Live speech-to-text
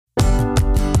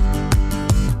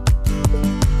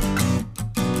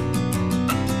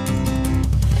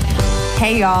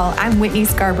Hey y'all, I'm Whitney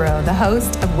Scarborough, the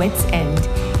host of Wits End.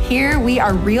 Here we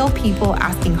are real people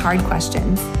asking hard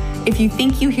questions. If you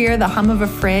think you hear the hum of a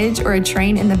fridge or a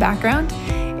train in the background,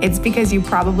 it's because you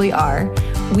probably are.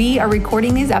 We are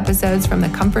recording these episodes from the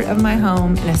comfort of my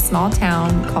home in a small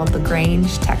town called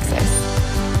LaGrange, Texas.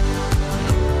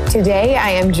 Today, I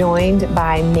am joined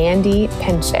by Mandy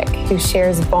Pinchik, who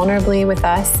shares vulnerably with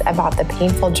us about the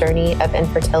painful journey of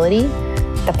infertility,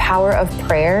 the power of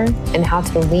prayer, and how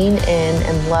to lean in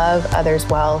and love others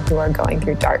well who are going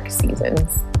through dark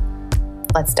seasons.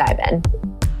 Let's dive in.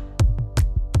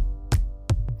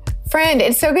 Friend,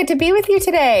 it's so good to be with you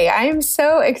today. I am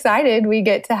so excited we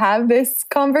get to have this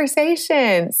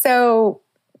conversation. So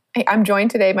I'm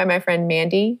joined today by my friend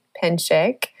Mandy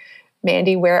Pinchik.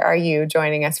 Mandy, where are you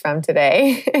joining us from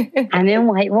today? I'm in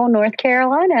Whiteville, North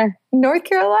Carolina. North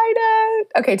Carolina.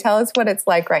 Okay, tell us what it's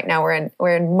like right now.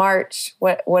 We're in March.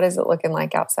 What is it looking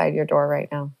like outside your door right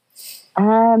now?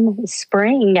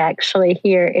 Spring actually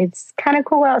here. It's kind of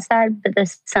cool outside, but the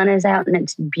sun is out and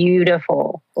it's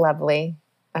beautiful. Lovely.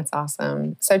 That's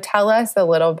awesome. So tell us a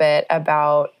little bit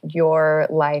about your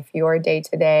life, your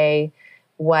day-to-day,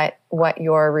 what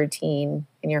your routine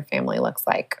in your family looks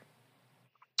like.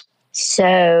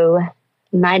 So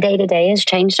my day-to-day has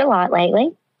changed a lot lately,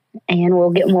 and we'll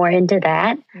get more into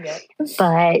that. Yep.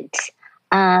 But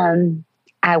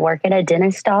I work at a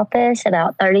dentist office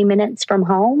about 30 minutes from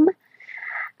home,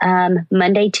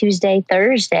 Monday, Tuesday,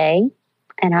 Thursday,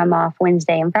 and I'm off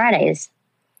Wednesday and Fridays.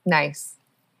 Nice.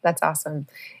 That's awesome.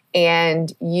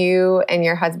 And you and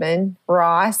your husband,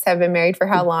 Ross, have been married for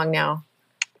how long now?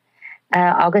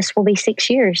 August will be 6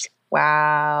 years.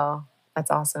 Wow.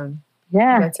 That's awesome.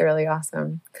 Yeah. That's really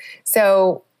awesome.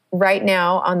 So right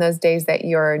now, on those days that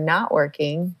you're not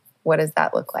working, what does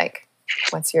that look like?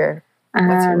 What's your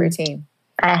routine?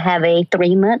 I have a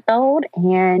 3-month-old,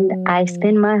 and I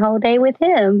spend my whole day with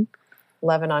him.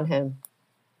 Loving on him.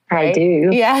 Right? I do.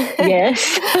 Yeah.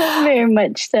 Yes, very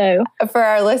much so. For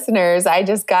our listeners, I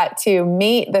just got to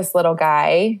meet this little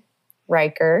guy.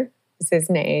 Riker is his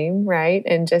name, right?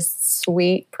 And just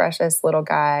sweet, precious little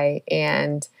guy.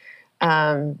 And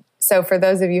so for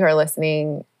those of you who are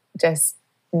listening, just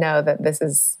know that this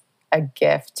is a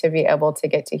gift to be able to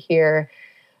get to hear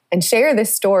and share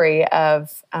this story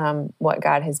of what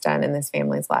God has done in this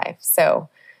family's life. So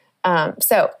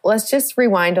let's just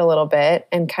rewind a little bit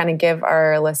and kind of give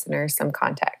our listeners some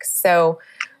context. So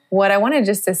what I wanted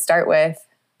just to start with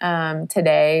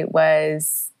today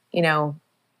was,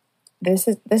 this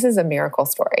is a miracle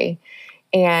story.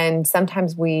 And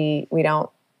sometimes we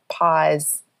don't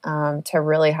pause to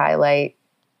really highlight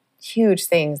huge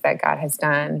things that God has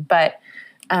done. But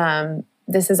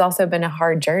this has also been a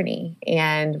hard journey.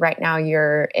 And right now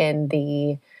you're in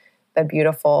the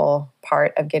beautiful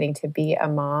part of getting to be a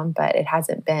mom, but it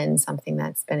hasn't been something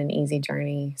that's been an easy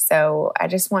journey. So I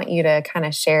just want you to kind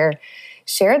of share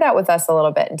that with us a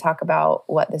little bit and talk about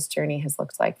what this journey has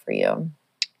looked like for you.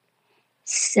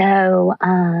 So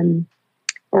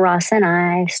Ross and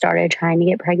I started trying to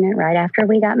get pregnant right after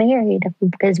we got married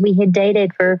because we had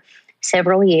dated for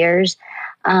several years.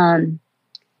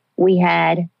 We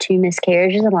had 2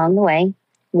 miscarriages along the way.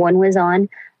 One was on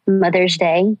Mother's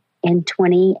Day in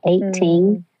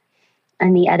 2018,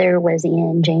 and the other was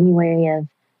in January of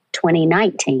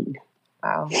 2019.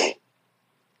 Wow.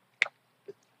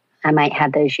 I might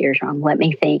have those years wrong. Let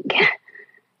me think.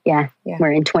 Yeah.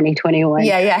 We're in 2021.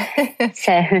 Yeah.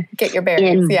 So get your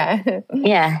bearings.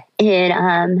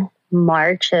 In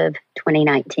March of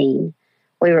 2019,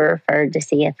 we were referred to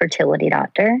see a fertility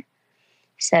doctor.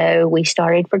 So we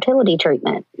started fertility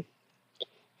treatment,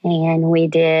 and we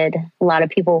did. A lot of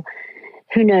people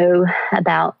who know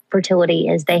about fertility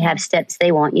is they have steps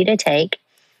they want you to take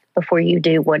before you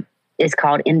do what is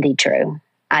called in vitro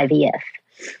IVF.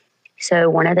 So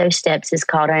one of those steps is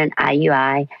called an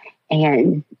IUI,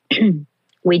 and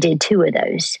we did 2 of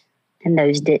those, and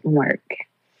those didn't work.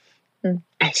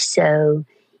 So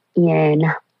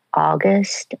in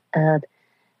August of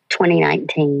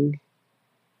 2019,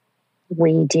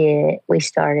 we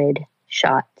started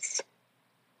shots.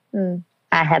 I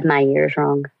have my years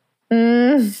wrong.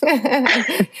 It's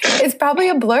probably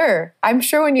a blur. I'm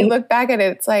sure when you look back at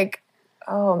it, it's like,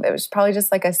 oh, it was probably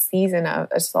just like a season of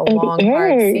just a long,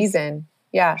 hard season.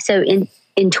 Yeah. So in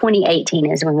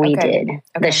 2018 is when we did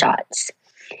the shots.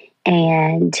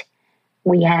 And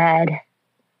we had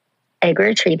egg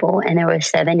retrieval, and there were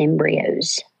 7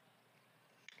 embryos.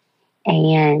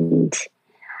 And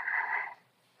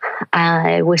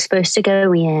I was supposed to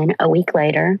go in a week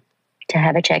later to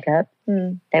have a checkup.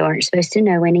 They weren't supposed to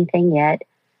know anything yet.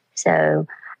 So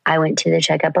I went to the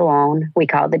checkup alone. We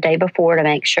called the day before to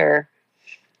make sure.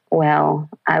 Well,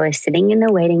 I was sitting in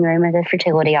the waiting room of the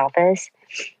fertility office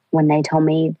when they told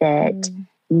me that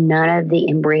none of the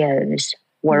embryos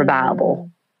were viable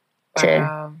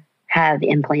to have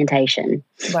implantation.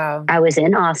 Wow. I was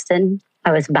in Austin.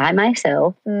 I was by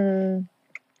myself. And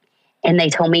they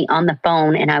told me on the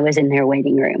phone, and I was in their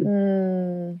waiting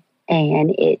room.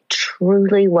 And it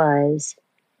truly was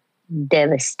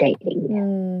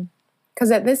devastating.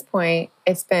 Because at this point,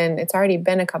 it's already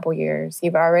been a couple years.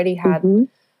 You've already had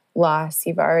loss.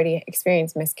 You've already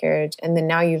experienced miscarriage. And then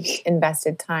now you've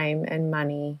invested time and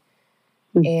money.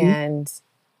 And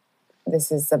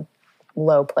this is a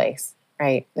low place,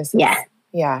 right? This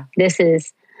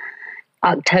is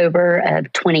October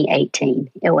of 2018.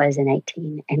 It was in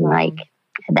 18. And like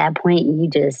at that point,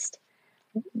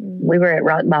 we were at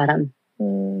rock bottom.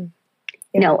 You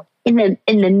know, in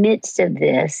the midst of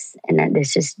this, and that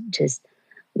this is just,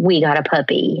 we got a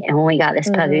puppy. And when we got this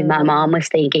puppy, my mom was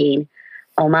thinking,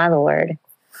 oh my Lord,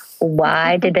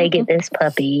 why did they get this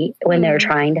puppy when they're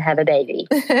trying to have a baby?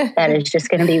 That is just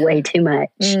going to be way too much.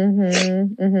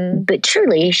 But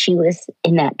truly, she was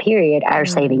in that period our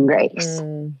saving grace.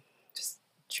 Just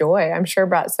joy. I'm sure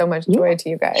brought so much joy to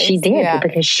you guys. She did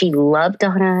because she loved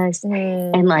on us.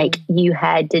 And like you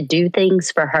had to do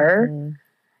things for her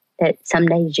that some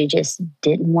days you just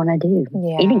didn't want to do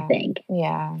anything.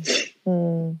 Yeah.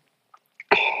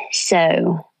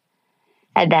 So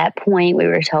at that point, we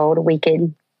were told we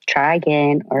could try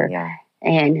again.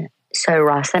 And so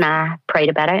Ross and I prayed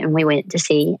about it, and we went to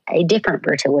see a different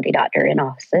fertility doctor in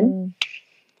Austin.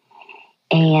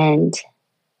 And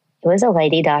it was a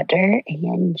lady doctor,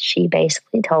 and she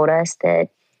basically told us that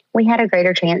we had a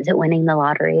greater chance at winning the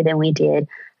lottery than we did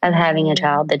of having a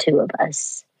child, the two of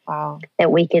us. Wow.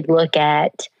 That we could look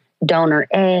at donor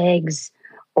eggs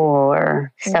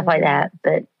or stuff like that,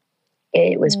 but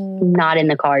it was not in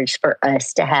the cards for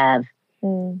us to have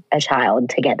a child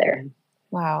together.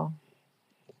 Wow.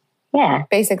 Yeah.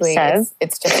 Basically, so,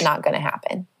 it's just not going to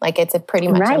happen. Like it's a pretty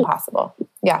much impossible.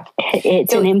 Yeah.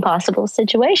 It's an impossible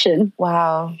situation.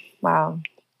 Wow.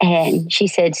 And she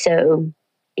said, so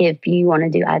if you want to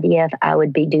do IVF, I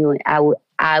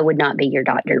would not be your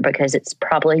doctor because it's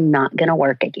probably not going to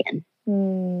work again.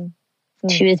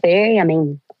 She was very,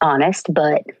 honest,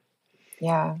 but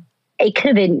it could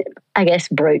have been, I guess,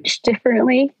 broached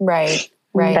differently. Right.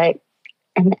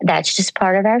 And that's just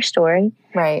part of our story.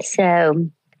 Right. So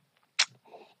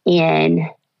in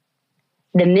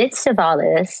the midst of all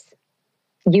this,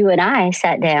 you and I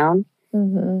sat down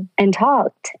and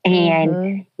talked,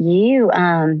 and you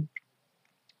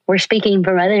were speaking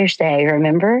for Mother's Day,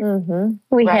 remember?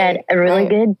 We had a really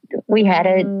good,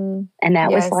 and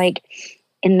that was like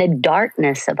in the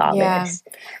darkness of all this.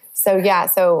 So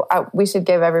we should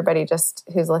give everybody just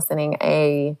who's listening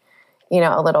a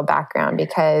little background,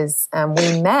 because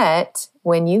we met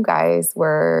when you guys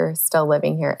were still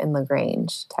living here in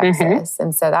LaGrange, Texas.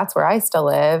 And so that's where I still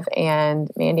live.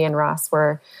 And Mandy and Ross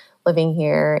were living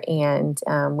here, and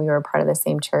we were part of the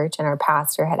same church, and our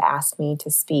pastor had asked me to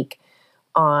speak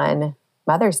on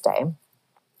Mother's Day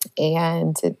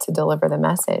and to deliver the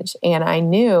message. And I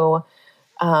knew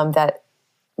that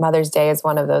Mother's Day is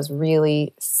one of those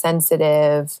really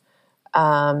sensitive,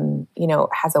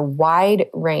 has a wide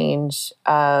range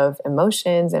of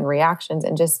emotions and reactions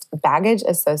and just baggage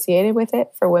associated with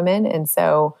it for women. And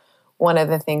so one of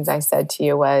the things I said to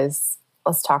you was,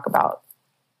 let's talk about,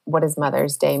 what does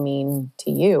Mother's Day mean to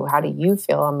you? How do you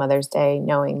feel on Mother's Day,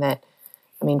 knowing that,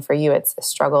 for you, it's a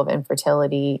struggle of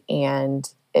infertility,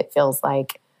 and it feels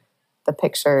like the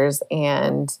pictures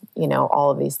and, all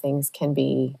of these things can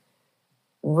be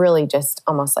really just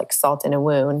almost like salt in a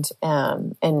wound,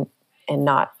 and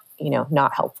not,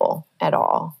 not helpful at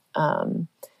all.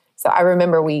 So I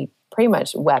remember we pretty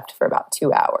much wept for about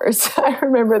 2 hours. I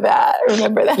remember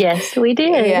that. Yes, we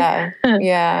did.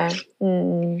 Yeah.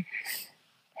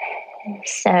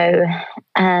 So,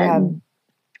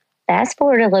 fast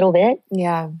forward a little bit.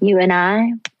 Yeah. You and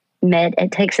I met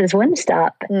at Texas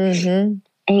Wingstop,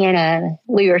 and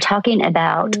we were talking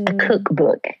about a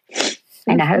cookbook.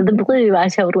 And out of the blue, I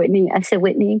told Whitney, I said,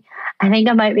 Whitney, I think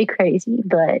I might be crazy,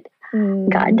 but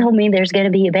God told me there's going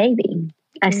to be a baby.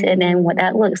 I said, and what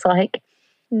that looks like,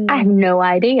 I have no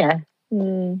idea.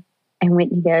 And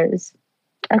Whitney goes,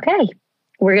 okay,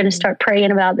 we're going to start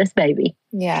praying about this baby.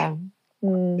 Yeah.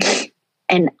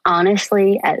 And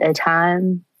honestly, at the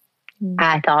time,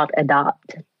 I thought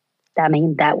adopt.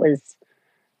 That was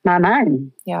my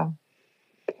mind. Yeah.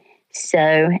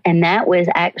 So, and that was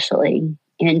actually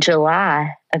in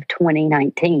July of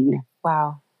 2019.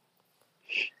 Wow.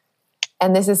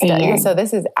 And this is And- so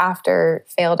this is after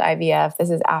failed IVF.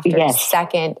 This is after Yes.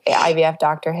 second IVF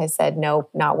doctor has said, nope,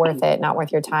 not worth it, not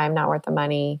worth your time, not worth the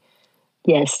money.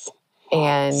 Yes.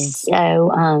 And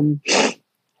So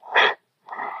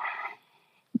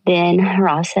then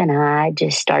Ross and I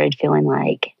just started feeling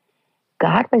like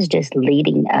God was just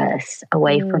leading us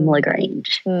away from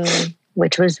LaGrange,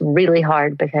 which was really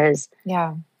hard because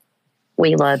yeah.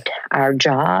 we loved our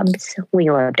jobs.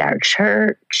 We loved our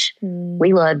church.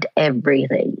 We loved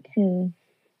everything.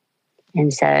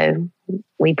 And so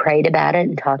we prayed about it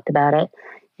and talked about it.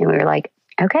 And we were like,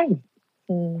 okay,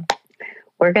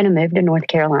 we're going to move to North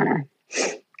Carolina.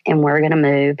 And we're going to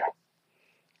move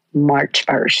March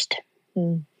 1st.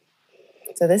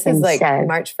 So this is like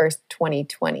March 1st,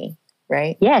 2020,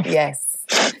 right? Yes. Yes.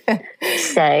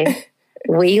 So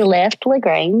we left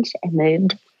LaGrange and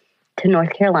moved to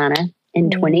North Carolina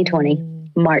in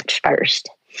 2020, March 1st.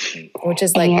 Which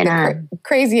is like the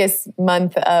craziest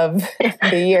month of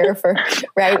the year for,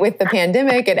 right, with the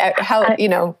pandemic and how,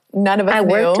 none of us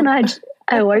knew.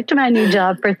 I worked my new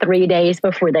job for 3 days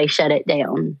before they shut it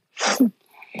down.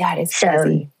 That is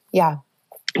crazy. Yeah.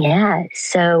 Yeah.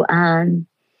 So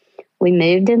we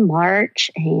moved in March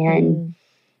and,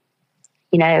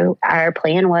 our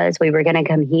plan was we were going to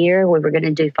come here. We were going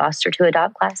to do foster to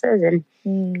adopt classes. And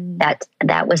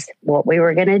that was what we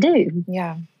were going to do.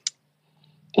 Yeah.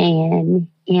 And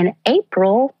in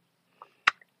April,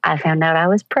 I found out I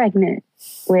was pregnant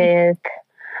with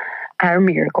our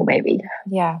miracle baby.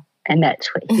 Yeah. And that's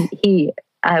what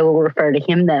I will refer to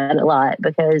him that a lot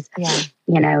because,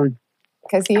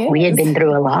 because we had been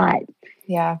through a lot.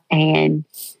 Yeah. And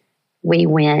we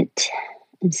went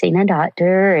and seen a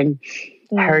doctor and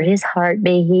heard his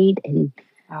heartbeat. And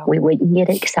we wouldn't get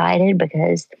excited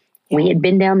because we had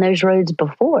been down those roads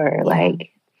before.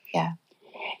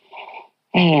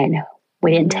 And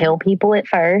we didn't tell people at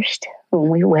first. When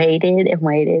we waited and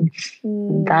waited,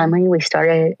 and finally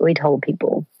we told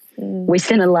people. We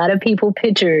sent a lot of people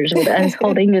pictures with us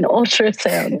holding an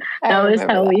ultrasound. That was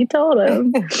how we told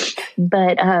them.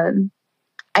 But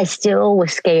I still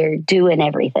was scared doing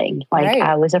everything.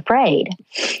 I was afraid.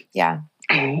 Yeah.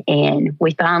 And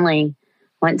we finally,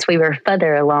 once we were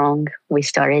further along, we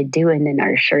started doing the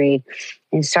nursery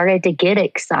and started to get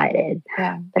excited.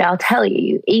 Yeah. But I'll tell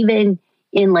you, even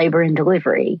in labor and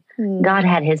delivery, God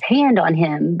had his hand on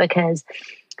him because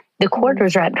the cord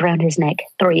was wrapped around his neck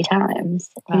 3 times.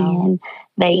 Wow. And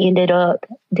they ended up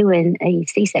doing a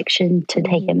C-section to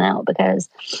take him out because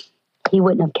he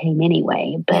wouldn't have came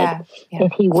anyway. But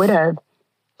if he would have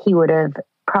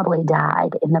probably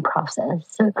died in the process.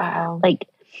 So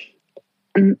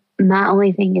my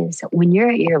only thing is when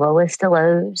you're at your lowest of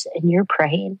lows and you're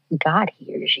praying, God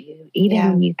hears you. Even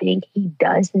when you think he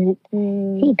doesn't,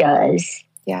 he does.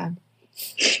 Yeah.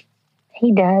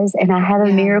 He does. And I have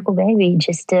a miracle baby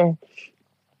just to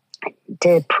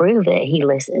prove that he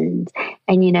listens.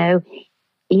 And,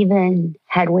 even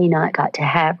had we not got to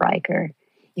have Riker,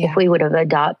 if we would have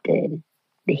adopted,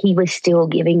 he was still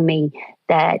giving me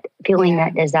that feeling,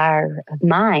 that desire of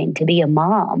mine to be a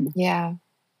mom. Yeah.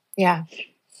 Yeah.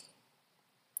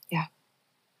 Yeah.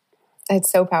 It's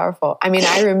so powerful. I mean,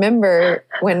 I remember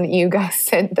when you guys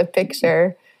sent the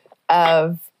picture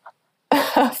of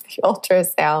the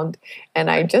ultrasound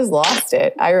and I just lost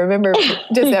it. I remember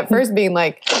just at first being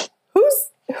like,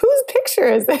 whose picture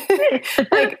is it?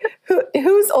 Like,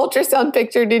 whose ultrasound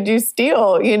picture did you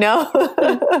steal,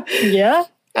 Yeah.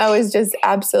 I was just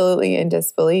absolutely in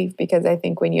disbelief because I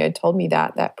think when you had told me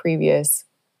that previous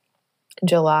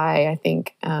July, I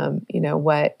think,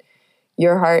 what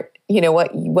your heart,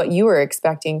 what you were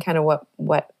expecting, kind of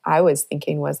what I was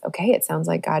thinking was, okay, it sounds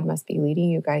like God must be leading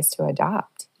you guys to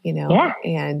adopt, Yeah.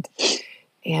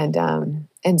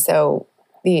 And so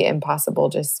the impossible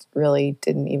just really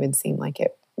didn't even seem like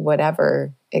it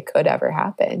could ever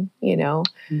happen, No.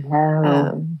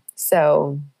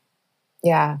 So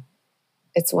yeah,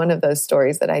 it's one of those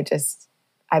stories that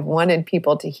I've wanted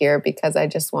people to hear because I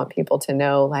just want people to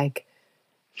know, like,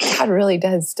 God really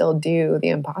does still do the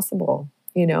impossible,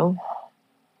 He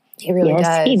really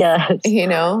does. He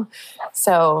does.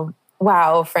 So,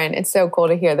 wow, friend, it's so cool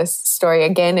to hear this story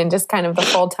again and just kind of the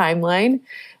full timeline.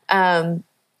 And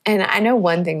I know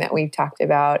one thing that we've talked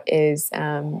about is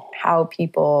how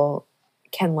people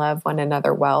can love one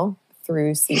another well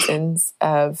through seasons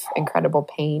of incredible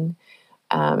pain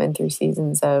and through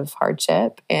seasons of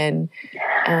hardship. And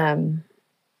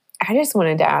I just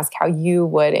wanted to ask how you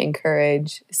would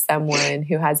encourage someone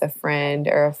who has a friend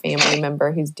or a family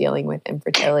member who's dealing with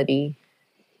infertility.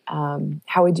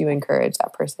 How would you encourage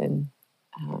that person?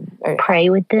 Or pray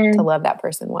with them. To love that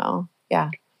person well. Yeah.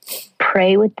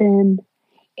 Pray with them.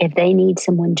 if they need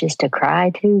someone just to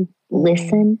cry to,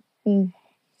 listen. Mm.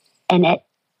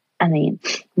 And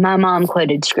my mom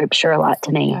quoted scripture a lot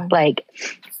to me, like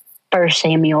 1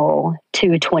 Samuel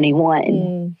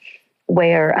 2:21,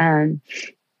 where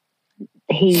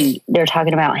they're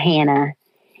talking about Hannah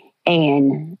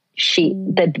and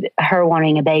her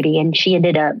wanting a baby, and she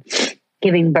ended up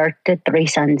giving birth to 3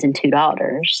 sons and 2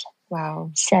 daughters.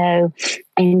 Wow. So,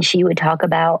 and she would talk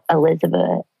about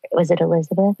Elizabeth. Was it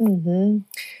Elizabeth? Mm-hmm.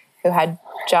 Who had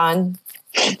John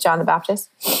the Baptist?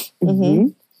 Mm-hmm.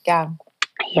 Yeah.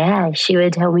 Yeah, she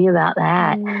would tell me about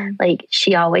that. Like,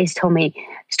 she always told me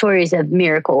stories of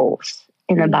miracles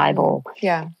in the Bible.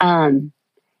 Yeah.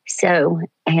 So,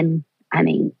 and I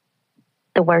mean,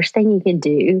 the worst thing you can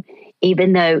do,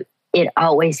 even though it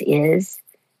always is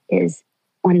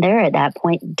when they're at that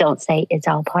point, don't say it's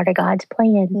all part of God's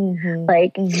plan. Mm-hmm.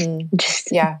 Like,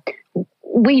 just,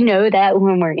 we know that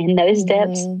when we're in those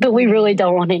depths, but we really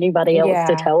don't want anybody else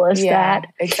to tell us that.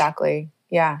 Exactly.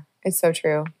 Yeah. It's so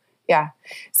true. Yeah.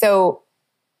 So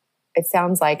it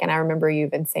sounds like, and I remember you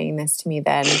even saying this to me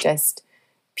then, just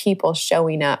people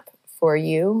showing up for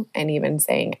you and even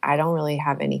saying, I don't really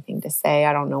have anything to say.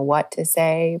 I don't know what to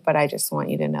say, but I just want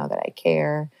you to know that I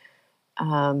care.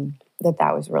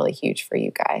 That was really huge for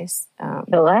you guys. It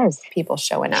was. People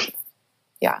showing up.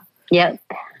 Yeah. Yep.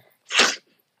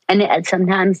 And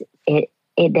sometimes it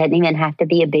doesn't even have to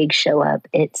be a big show up.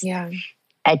 It's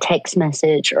a text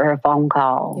message or a phone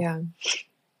call. Yeah.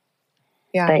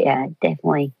 Yeah. But yeah,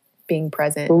 definitely being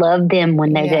present. Love them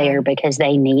when they're there because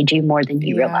they need you more than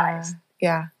you realize.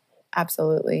 Yeah,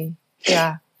 absolutely.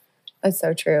 Yeah, that's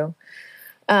so true.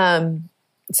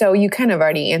 So you kind of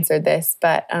already answered this,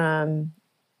 but can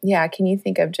you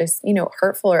think of just,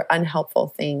 hurtful or unhelpful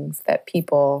things that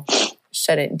people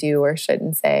shouldn't do or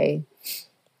shouldn't say?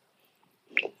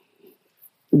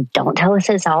 Don't tell us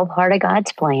it's all part of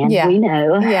God's plan. Yeah. We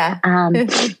know. Yeah.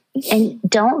 And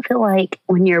don't feel like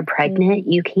when you're pregnant,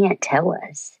 you can't tell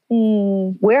us.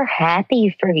 We're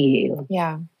happy for you.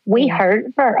 Yeah. We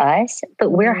hurt for us, but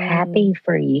we're happy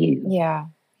for you. Yeah.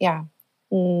 Yeah.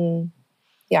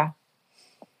 Yeah.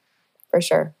 For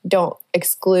sure. Don't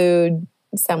exclude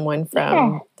someone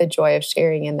from the joy of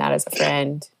sharing in that as a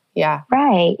friend. Yeah.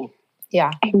 Right.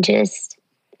 Yeah. And just,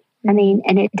 and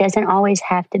it doesn't always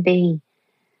have to be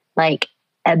like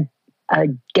a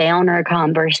downer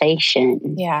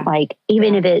conversation. Yeah. Like,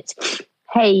 even if it's,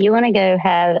 hey, you want to go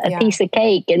have a piece of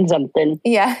cake and something.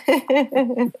 Yeah.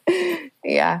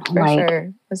 Yeah, for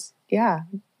sure. Just,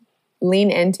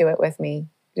 lean into it with me.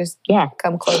 Just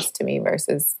come close to me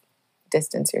versus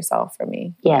distance yourself from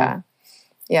me. Yeah.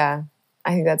 Yeah.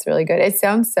 I think that's really good. It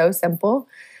sounds so simple.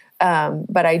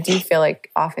 But I do feel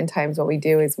like oftentimes what we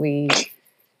do is we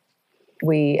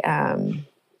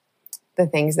the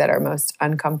things that are most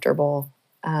uncomfortable,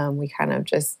 we kind of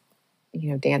just,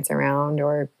 dance around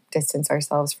or distance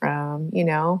ourselves from,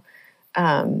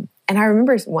 and I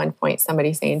remember at one point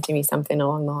somebody saying to me something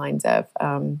along the lines of,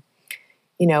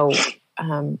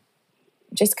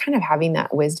 just kind of having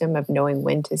that wisdom of knowing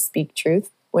when to speak truth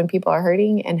when people are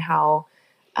hurting, and how,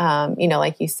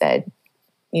 like you said,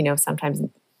 sometimes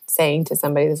saying to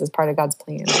somebody, this is part of God's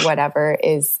plan or whatever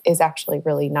is actually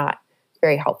really not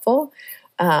very helpful.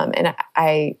 And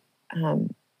I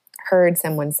heard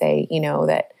someone say,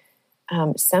 that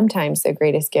sometimes the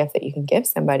greatest gift that you can give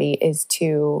somebody is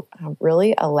to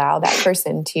really allow that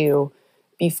person to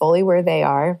be fully where they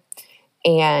are,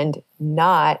 and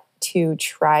not to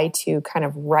try to kind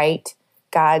of write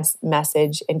God's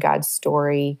message and God's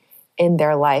story in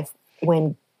their life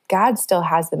when God still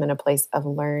has them in a place of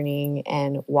learning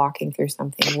and walking through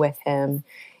something with Him,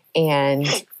 and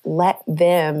let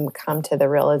them come to the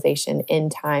realization in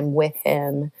time with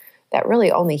Him that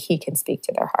really only He can speak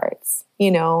to their hearts.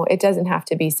 It doesn't have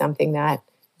to be something that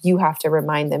you have to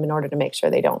remind them in order to make sure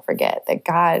they don't forget that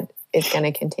God is going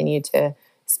to continue to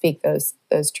speak those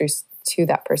truths to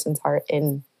that person's heart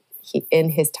in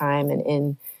His time and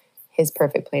in His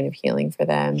perfect plan of healing for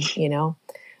them, So,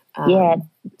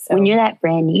 when you're that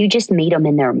friend, you just meet them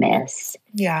in their mess.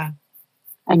 Yeah.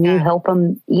 And you help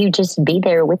them, you just be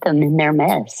there with them in their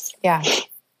mess. Yeah.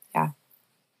 Yeah.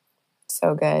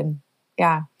 So good.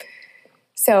 Yeah.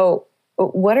 So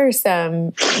what are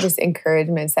some just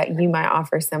encouragements that you might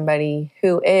offer somebody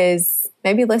who is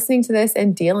maybe listening to this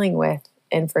and dealing with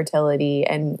infertility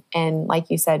and like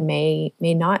you said, may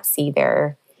not see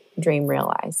their dream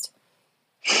realized?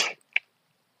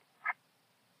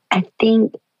 I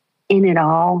think in it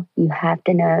all, you have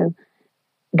to know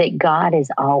that God is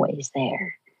always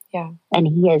there. Yeah. And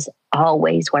He is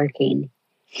always working.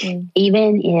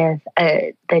 Even if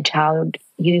the child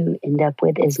you end up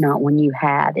with is not one you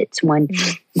have, it's one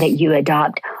that you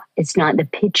adopt. It's not the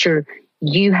picture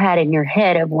you had in your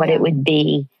head of what it would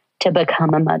be to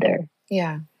become a mother.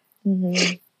 Yeah.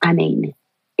 Mm-hmm. I mean,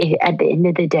 at the end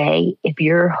of the day, if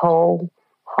your whole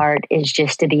heart is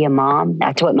just to be a mom,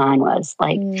 that's what mine was.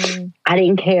 Like, I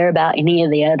didn't care about any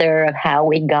of the other of how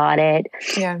we got it,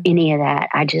 any of that.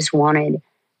 I just wanted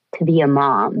to be a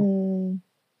mom.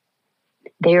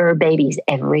 There are babies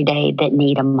every day that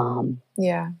need a mom.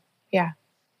 Yeah. Yeah.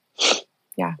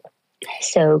 Yeah.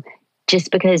 So just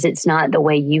because it's not the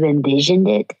way you envisioned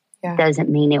it doesn't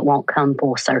mean it won't come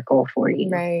full circle for you.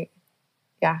 Right.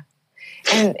 Yeah.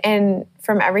 And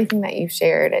from everything that you've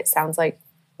shared, it sounds like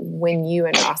when you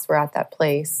and Ross were at that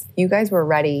place, you guys were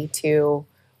ready to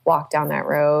walk down that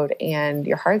road, and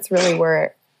your hearts really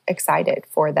were excited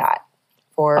for that,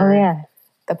 for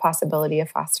the possibility of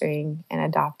fostering and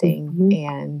adopting.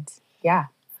 And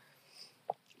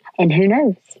and who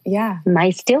knows? Yeah.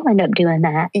 Might still end up doing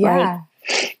that. Yeah.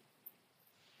 Like,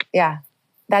 yeah.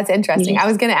 That's interesting. I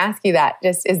was going to ask you that.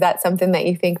 Just, is that something that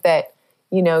you think that,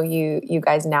 you know, you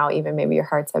guys now, even maybe your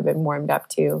hearts have been warmed up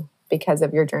to because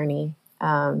of your journey,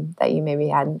 that you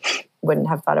maybe wouldn't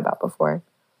have thought about before?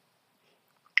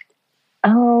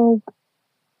 Oh,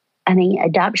 I mean,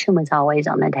 adoption was always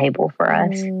on the table for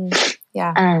us.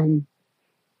 Yeah.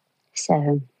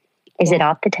 So is it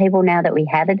off the table now that we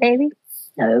have a baby?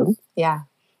 No. Yeah.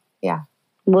 Yeah.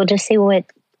 We'll just see what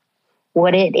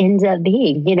it ends up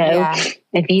being. You know,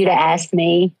 if you'd have asked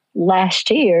me last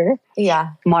year,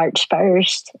 March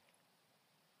 1st,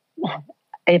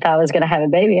 if I was going to have a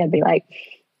baby, I'd be like,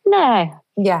 no.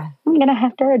 Yeah. I'm going to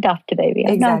have to adopt a baby.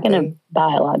 I'm not going to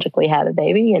biologically have a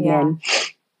baby. And then,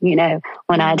 you know,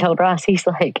 when I told Ross, he's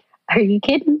like, are you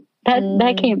kidding?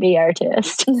 That can't be our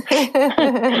test.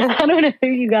 I don't know who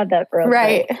you got that from.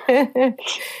 Right.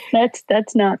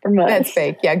 That's not from us. That's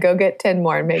fake. Yeah. Go get 10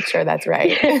 more and make sure that's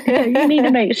right. You need to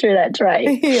make sure that's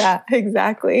right. Yeah,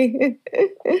 exactly.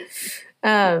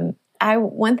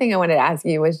 One thing I wanted to ask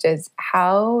you was just,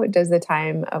 how does the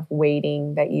time of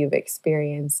waiting that you've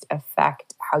experienced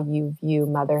affect how you view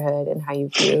motherhood and how you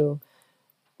view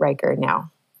Riker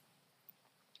now?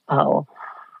 Oh,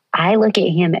 I look at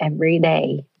him every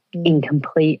day in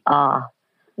complete awe.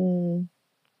 And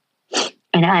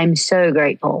I'm so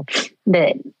grateful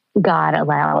that God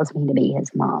allows me to be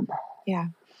his mom. Yeah.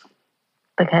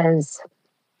 Because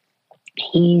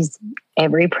he's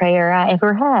every prayer I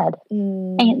ever had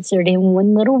answered in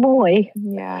one little boy.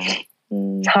 Yeah.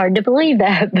 It's hard to believe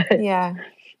that, but yeah.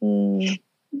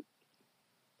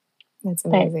 That's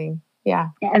amazing. Yeah.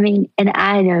 I mean, and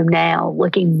I know now,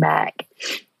 looking back,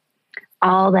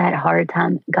 all that hard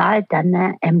time, God done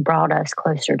that and brought us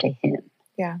closer to him.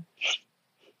 Yeah.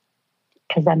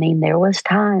 Because, I mean, there was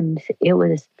times it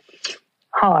was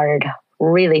hard,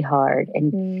 really hard.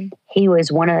 And he was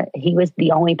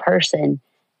the only person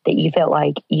that you felt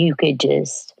like you could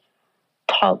just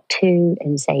talk to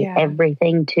and say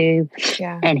everything to.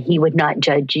 Yeah. And he would not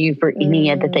judge you for any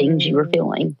of the things you were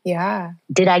feeling. Yeah.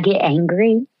 Did I get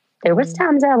angry? There was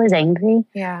times I was angry.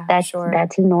 Yeah. That's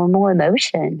a normal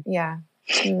emotion. Yeah.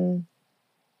 So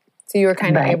you were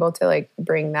kind of able to like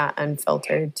bring that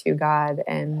unfiltered to God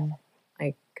and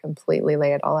like completely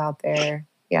lay it all out there.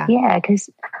 Yeah. Yeah, because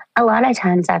a lot of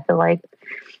times I feel like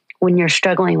when you're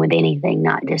struggling with anything,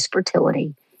 not just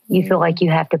fertility, you feel like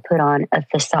you have to put on a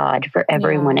facade for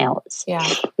everyone else. Yeah.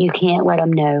 You can't let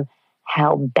them know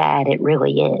how bad it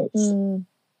really is.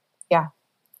 Yeah.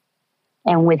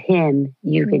 And with him,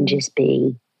 you can just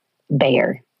be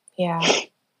bare. Yeah.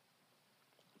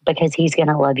 Because he's going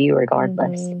to love you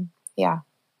regardless. Yeah.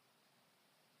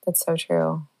 That's so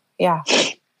true. Yeah.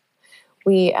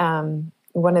 We,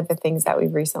 one of the things that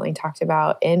we've recently talked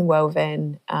about in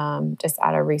Woven, just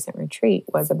at a recent retreat,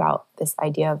 was about this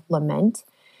idea of lament,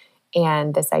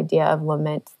 and this idea of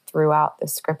lament throughout the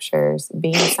scriptures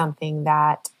being something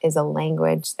that is a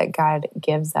language that God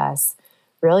gives us,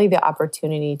 really the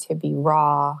opportunity to be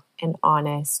raw and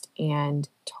honest and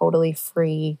totally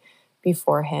free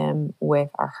before him with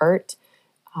our hurt,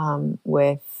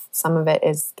 with some of it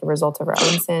is the result of our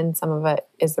own sin, some of it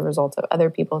is the result of other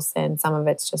people's sin, some of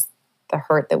it's just the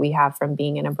hurt that we have from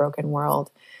being in a broken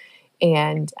world.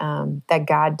 And that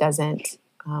God doesn't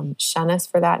shun us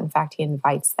for that. In fact, he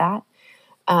invites that.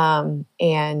 And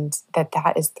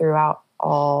that is throughout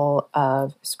all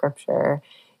of Scripture.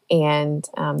 And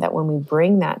that when we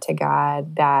bring that to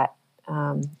God, that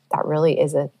really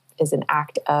is an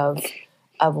act of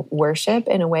worship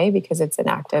in a way, because it's an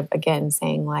act of, again,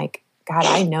 saying like, God,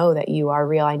 I know that you are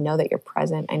real. I know that you're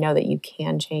present. I know that you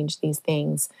can change these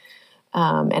things.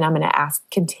 And I'm going to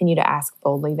continue to ask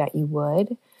boldly that you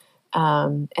would.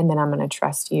 And then I'm going to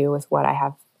trust you with what I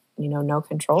have, no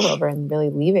control over, and really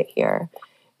leave it here.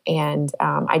 And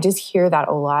I just hear that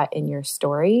a lot in your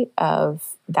story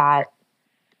of that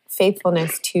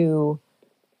faithfulness to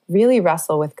really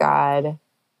wrestle with God,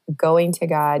 going to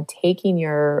God, taking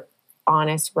your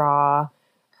honest, raw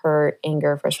hurt,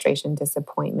 anger, frustration,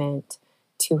 disappointment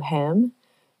to Him.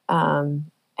 And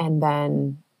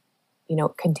then,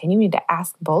 continuing to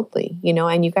ask boldly,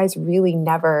 and you guys really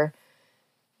never,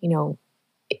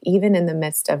 even in the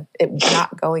midst of it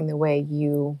not going the way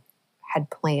you had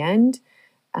planned,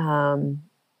 towards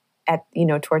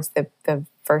the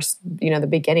first, the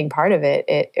beginning part of it,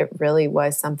 it really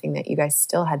was something that you guys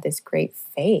still had this great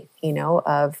faith,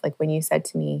 of like when you said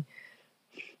to me,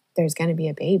 there's going to be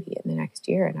a baby in the next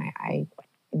year. And I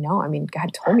know,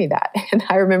 God told me that. And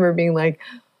I remember being like,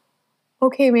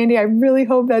 okay, Mandy, I really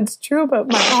hope that's true, but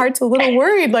my heart's a little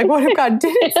worried. Like, what if God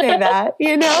didn't say that,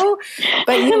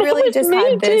 But you really just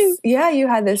had this, you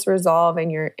had this resolve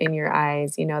in your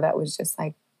eyes, that was just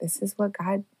like, this is what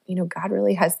God, God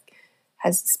really has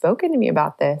spoken to me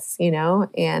about this,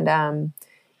 and,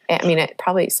 it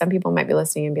probably, some people might be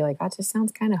listening and be like, that just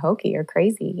sounds kind of hokey or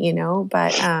crazy,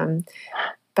 but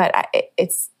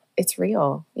it's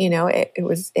real,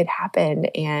 it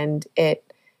happened, and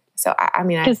so I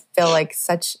feel like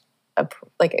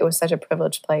it was such a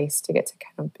privileged place to get to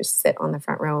kind of just sit on the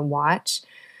front row and watch,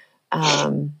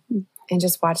 and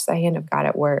just watch the hand of God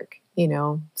at work,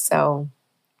 so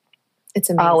it's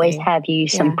amazing. I always have you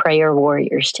some prayer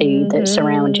warriors too that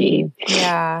surround you.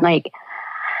 Yeah. Like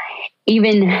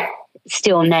even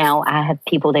still now, I have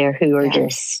people there who are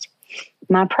just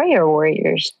my prayer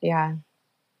warriors. Yeah.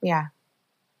 Yeah.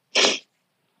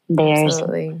 There's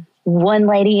Absolutely. One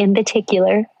lady in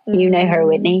particular, you know her,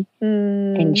 Whitney,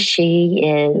 and she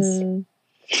is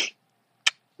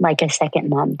like a second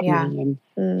mom to me.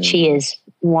 And she is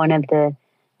one of the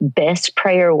best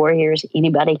prayer warriors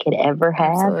anybody could ever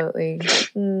have. Absolutely.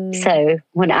 So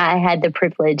when I had the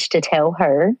privilege to tell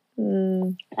her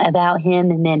about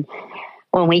him, and then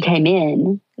when we came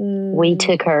in, we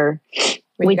took her.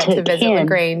 We got to visit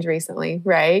LaGrange recently,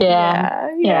 right?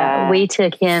 Yeah. We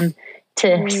took him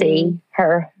to see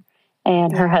her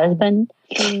and her husband,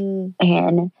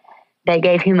 and they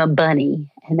gave him a bunny.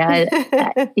 And I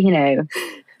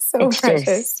so it's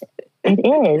precious. It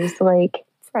is like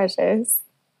precious.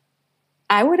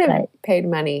 I would have paid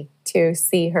money to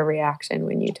see her reaction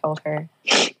when you told her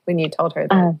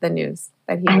the news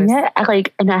that he was.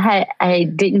 I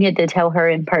didn't get to tell her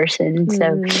in person.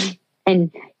 So,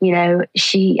 and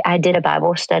I did a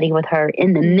Bible study with her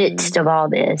in the midst of all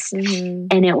this,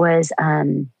 and it was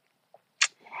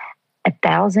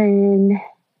 1,000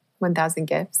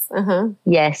 gifts.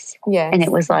 Yes. And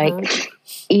it was like,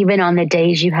 even on the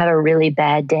days you have a really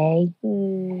bad day,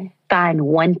 find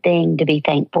one thing to be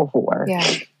thankful for. Yeah.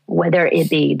 Whether it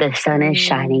be the sun is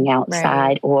shining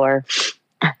outside, or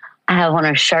I have on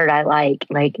a shirt I like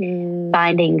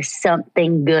finding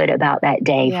something good about that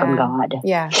day from God.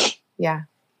 Yeah. Yeah.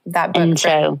 That book.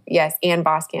 Ann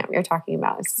Voskamp you're talking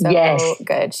about is so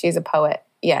good. She's a poet.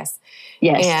 Yes.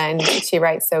 And she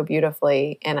writes so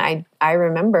beautifully. And I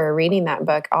remember reading that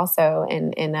book also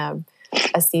in a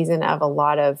season of a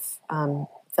lot of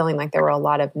feeling like there were a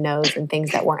lot of no's and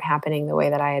things that weren't happening the way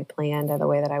that I had planned or the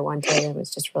way that I wanted, and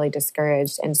was just really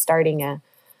discouraged, and starting a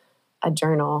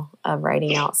journal of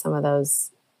writing out some of those,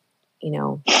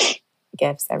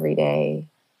 gifts every day.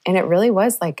 And it really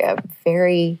was like a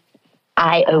very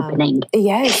eye-opening.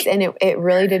 Yes. And it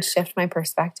really did shift my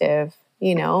perspective,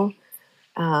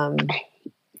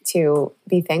 to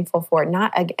be thankful for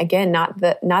not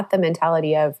the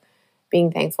mentality of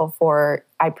being thankful for,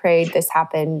 I prayed, this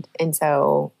happened, and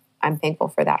so I'm thankful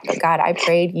for that. But God, I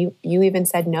prayed, you even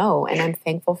said no, and I'm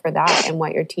thankful for that and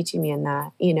what you're teaching me in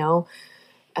that,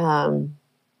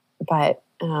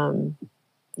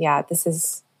 this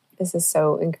is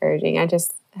so encouraging. I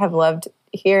just have loved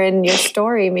hearing your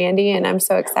story, Mandy, and I'm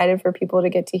so excited for people to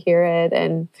get to hear it.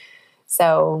 And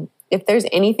so if there's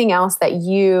anything else that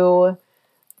you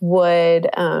would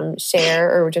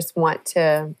share or just want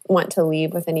to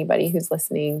leave with anybody who's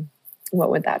listening, what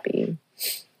would that be?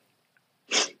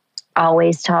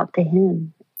 Always talk to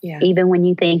him. Yeah. Even when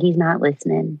you think he's not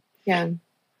listening. Yeah.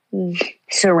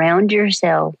 Surround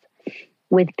yourself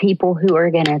with people who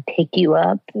are going to pick you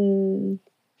up in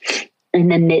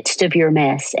the midst of your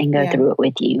mess and go through it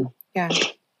with you. Yeah.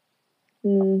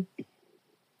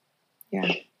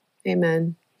 Yeah.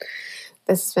 Amen.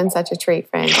 This has been such a treat,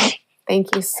 friend.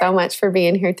 Thank you so much for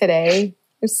being here today.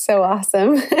 It's so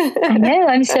awesome. I know.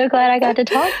 I'm so glad I got to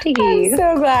talk to you. I'm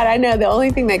so glad. I know the only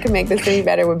thing that could make this any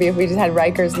better would be if we just had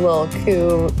Riker's little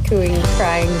cooing,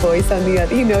 crying voice on the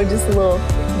other, just little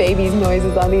baby's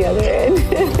noises on the other end.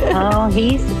 Oh,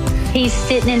 he's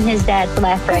sitting in his dad's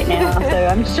lap right now, so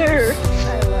I'm sure.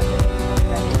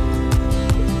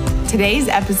 Today's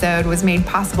episode was made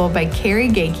possible by Carrie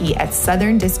Gakey at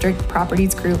Southern District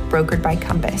Properties Group, brokered by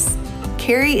Compass.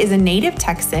 Carrie is a native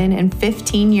Texan and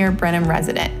 15-year Brenham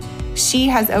resident. She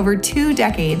has over 2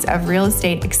 decades of real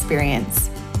estate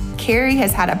experience. Carrie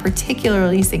has had a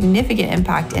particularly significant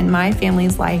impact in my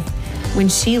family's life when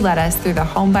she led us through the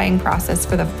home buying process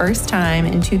for the first time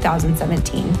in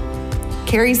 2017.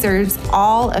 Carrie serves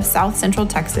all of South Central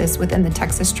Texas within the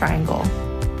Texas Triangle.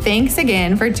 Thanks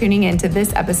again for tuning in to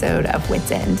this episode of Wits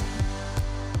End.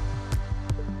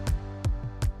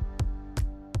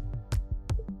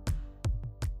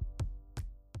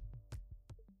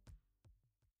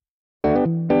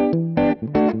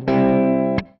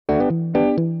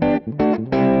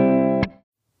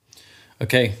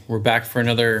 Okay, we're back for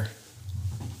another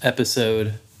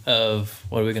episode of,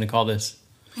 what are we going to call this?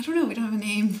 I don't know. We don't have a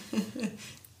name.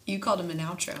 You called him an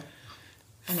outro.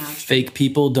 An outro. Fake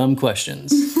people, dumb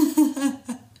questions.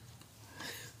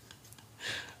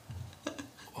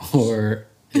 Or,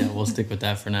 yeah, we'll stick with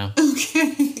that for now.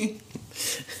 Okay.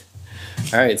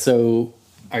 All right, so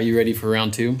are you ready for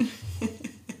round 2?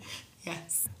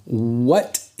 Yes.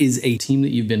 What is a team that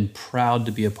you've been proud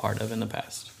to be a part of in the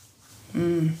past?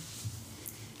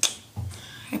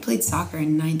 I played soccer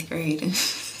in 9th grade.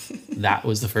 That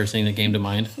was the first thing that came to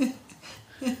mind.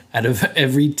 Out of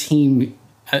every team,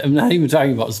 I'm not even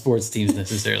talking about sports teams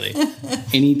necessarily.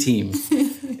 Any team.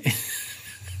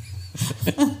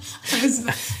 I was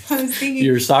thinking...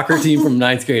 Your soccer team from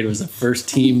 9th grade was the first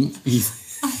team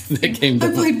that came to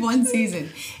mind. I played 1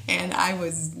 season, and I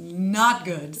was not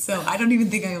good, so I don't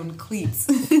even think I owned cleats.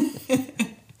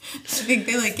 I think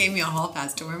they gave me a hall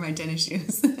pass to wear my tennis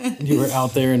shoes. You were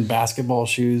out there in basketball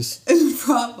shoes.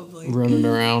 Probably. Running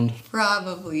around.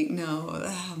 Probably. No.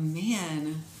 Oh,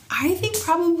 man. I think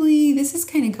probably this is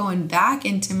kind of going back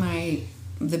into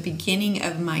the beginning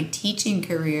of my teaching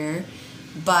career,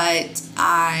 but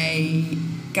I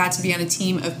got to be on a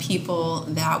team of people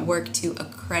that worked to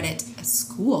accredit a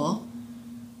school,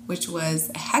 which was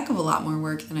a heck of a lot more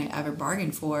work than I ever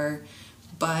bargained for.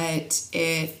 But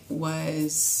it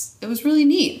was really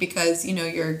neat because,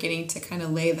 you're getting to kind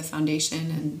of lay the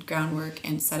foundation and groundwork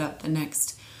and set up the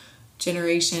next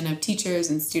generation of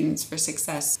teachers and students for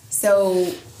success.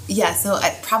 So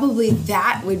probably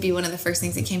that would be one of the first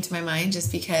things that came to my mind,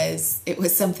 just because it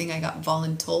was something I got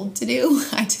voluntold to do.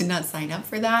 I did not sign up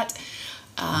for that.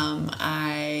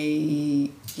 I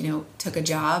took a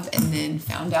job and then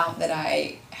found out that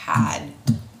I had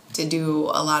to do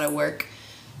a lot of work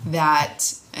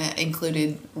that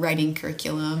included writing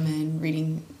curriculum and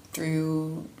reading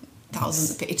through thousands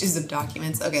of pages of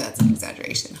documents. Okay, that's an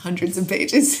exaggeration. Hundreds of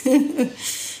pages.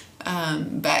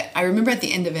 But I remember at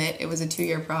the end of it, it was a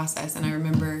 2-year process, and I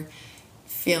remember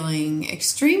feeling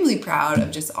extremely proud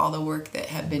of just all the work that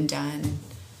had been done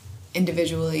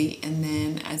individually and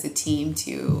then as a team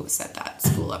to set that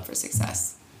school up for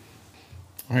success.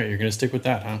 All right, you're going to stick with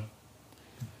that, huh?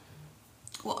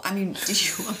 Well, I mean, did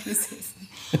you want me to say something?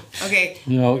 Okay.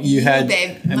 No,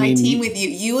 babe, my team with you.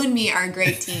 You and me are a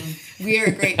great team. We are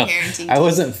a great parenting team. I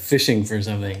wasn't fishing for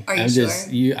something. Are you sure?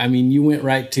 You went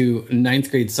right to 9th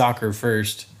grade soccer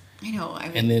first. I know.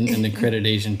 And then an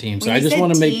accreditation team. So when I just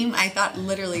want to make team, I thought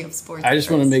literally of sports. I just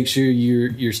want to make sure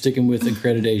you're sticking with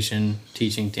accreditation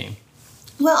teaching team.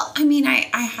 Well, I mean, I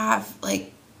have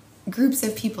groups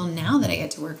of people now that I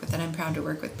get to work with that I'm proud to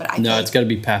work with, but it's got to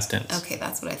be past tense. Okay,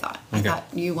 that's what I thought. Okay. I thought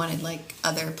you wanted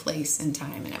other place and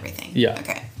time and everything. Yeah.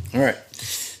 Okay. All right.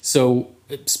 So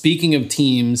speaking of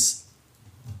teams,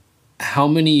 how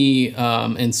many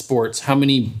in sports? How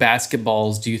many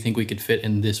basketballs do you think we could fit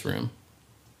in this room?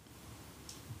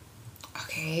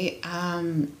 Okay.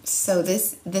 So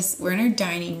this we're in our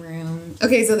dining room.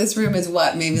 Okay, so this room is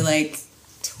what? Maybe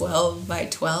 12 by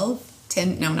 12?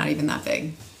 10? No, not even that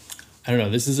big. I don't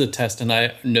know. This is a test, and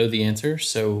I know the answer,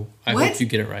 so I hope you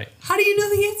get it right. How do you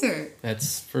know the answer?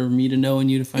 That's for me to know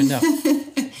and you to find out.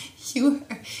 You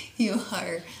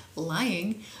are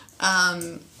lying.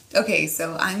 Okay,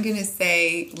 so I'm going to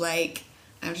say, I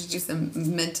have to do some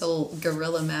mental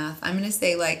gorilla math. I'm going to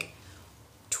say,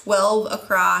 12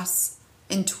 across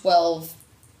and 12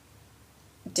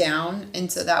 down.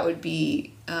 And so that would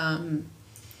be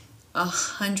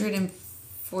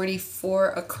 144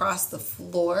 across the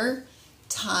floor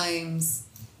times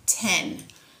 10.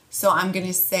 So I'm going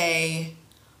to say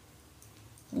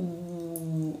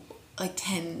like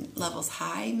 10 levels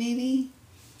high, maybe.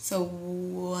 So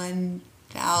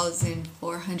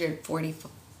 1,440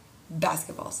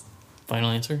 basketballs. Final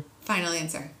answer? Final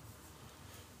answer.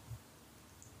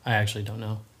 I actually don't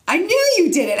know. I knew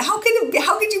you did it. How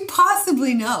could you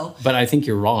possibly know? But I think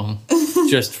you're wrong.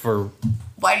 Just for...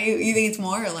 Why do you think it's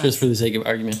more or less? Just for the sake of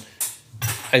argument.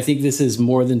 I think this is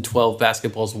more than 12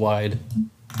 basketballs wide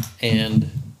and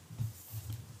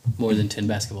more than 10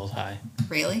 basketballs high.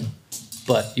 Really?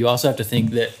 But you also have to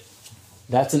think that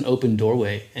that's an open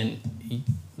doorway, and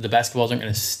the basketballs aren't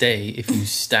going to stay if you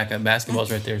stack up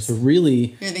basketballs right there. So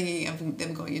really... You're thinking of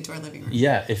them going into our living room.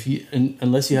 Yeah,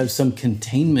 unless you have some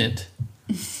containment,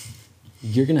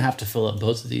 you're going to have to fill up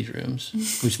both of these rooms,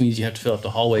 which means you have to fill up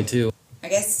the hallway too. I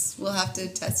guess we'll have to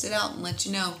test it out and let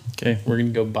you know. Okay, we're going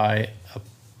to go buy a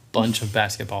bunch of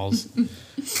basketballs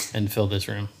and fill this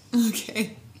room.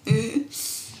 Okay.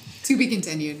 To be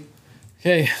continued.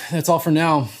 Okay, that's all for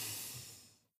now.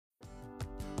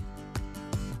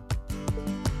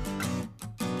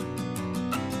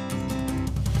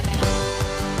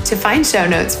 To find show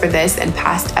notes for this and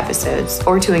past episodes,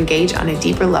 or to engage on a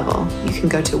deeper level, you can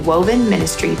go to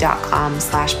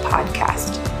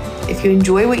wovenministry.com/podcast. If you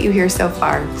enjoy what you hear so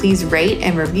far, please rate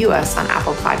and review us on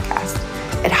Apple Podcasts.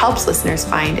 It helps listeners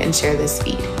find and share this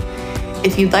feed.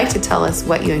 If you'd like to tell us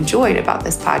what you enjoyed about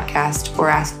this podcast or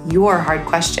ask your hard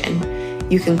question,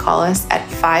 you can call us at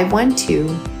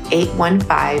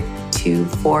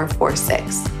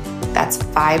 512-815-2446. That's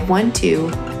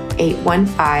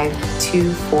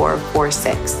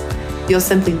 512-815-2446. You'll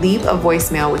simply leave a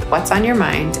voicemail with what's on your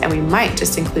mind, and we might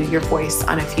just include your voice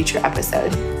on a future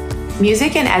episode.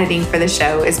 Music and editing for the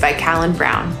show is by Callan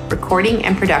Brown, recording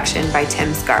and production by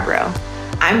Tim Scarborough.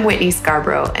 I'm Whitney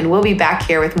Scarborough, and we'll be back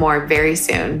here with more very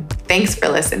soon. Thanks for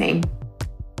listening.